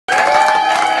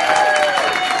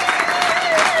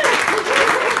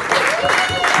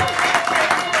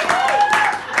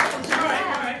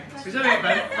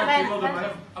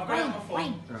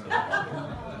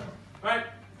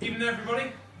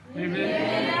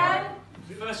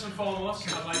First and foremost,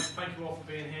 I'd like to thank you all for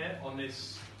being here on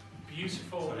this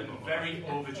beautiful and very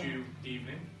overdue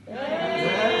evening.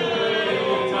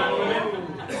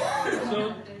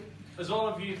 So, as all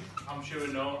of you, I'm sure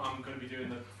know, I'm going to be doing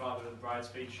the father of the bride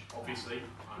speech. Obviously,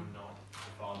 I'm not the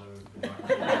father of the bride.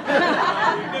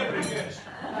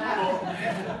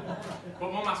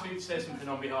 But Mum asked me to say something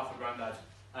on behalf of Grandad,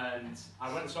 and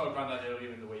I went and saw Grandad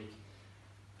earlier in the week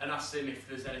and asked him if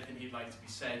there's anything he'd like to be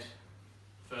said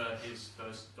for his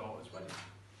first daughter's wedding.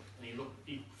 And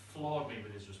he floored me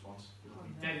with his response. He looked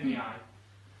me dead in the eye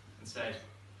and said,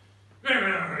 he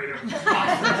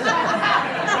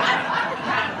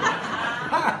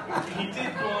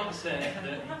did go on to say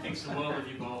that he thinks the world of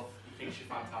you both, he thinks you're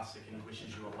fantastic, and he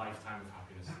wishes you a lifetime of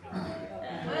happiness together.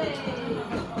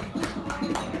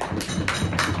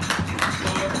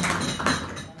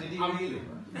 Did he really?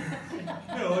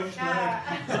 No, just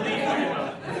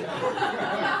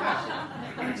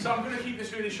So I'm going to keep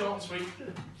this really short and sweet.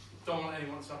 Don't want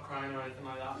anyone to start crying or anything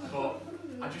like that. But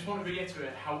I just want to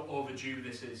reiterate how overdue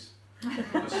this is.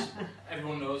 Because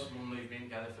everyone knows Mum and Lee have been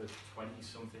together for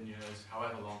 20-something years,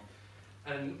 however long.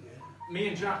 And me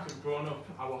and Jack have grown up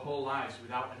our whole lives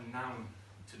without a noun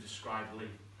to describe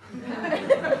Lee.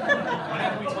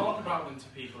 Whenever we talk about them to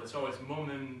people, it's always Mum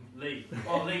and Lee.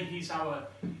 Or Lee, he's our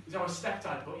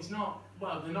stepdad, but he's not,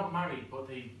 well, they're not married, but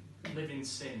they live in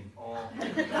sin, or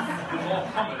more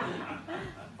common.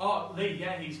 Oh, Lee,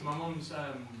 yeah, he's my mum's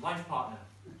life partner.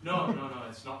 No,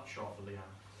 it's not short for Leanne.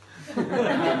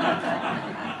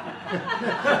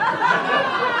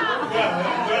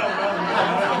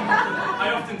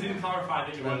 I often didn't clarify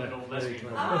that you weren't an old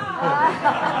lesbian.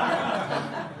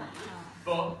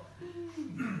 But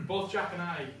both Jack and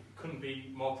I couldn't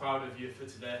be more proud of you for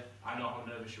today. I know how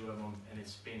nervous you were, Mum, and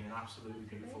it's been an absolutely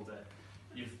beautiful day.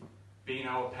 You've been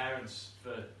our parents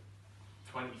for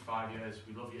 25 years.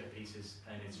 We love you to pieces,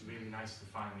 and it's really nice to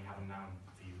finally have a noun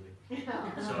for you, Lee.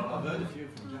 So I've heard a few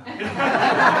from Jack.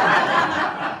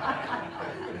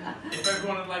 If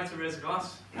everyone would like to raise a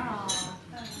glass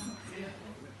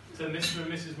to Mr.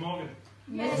 and Mrs. Morgan.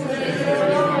 Mrs.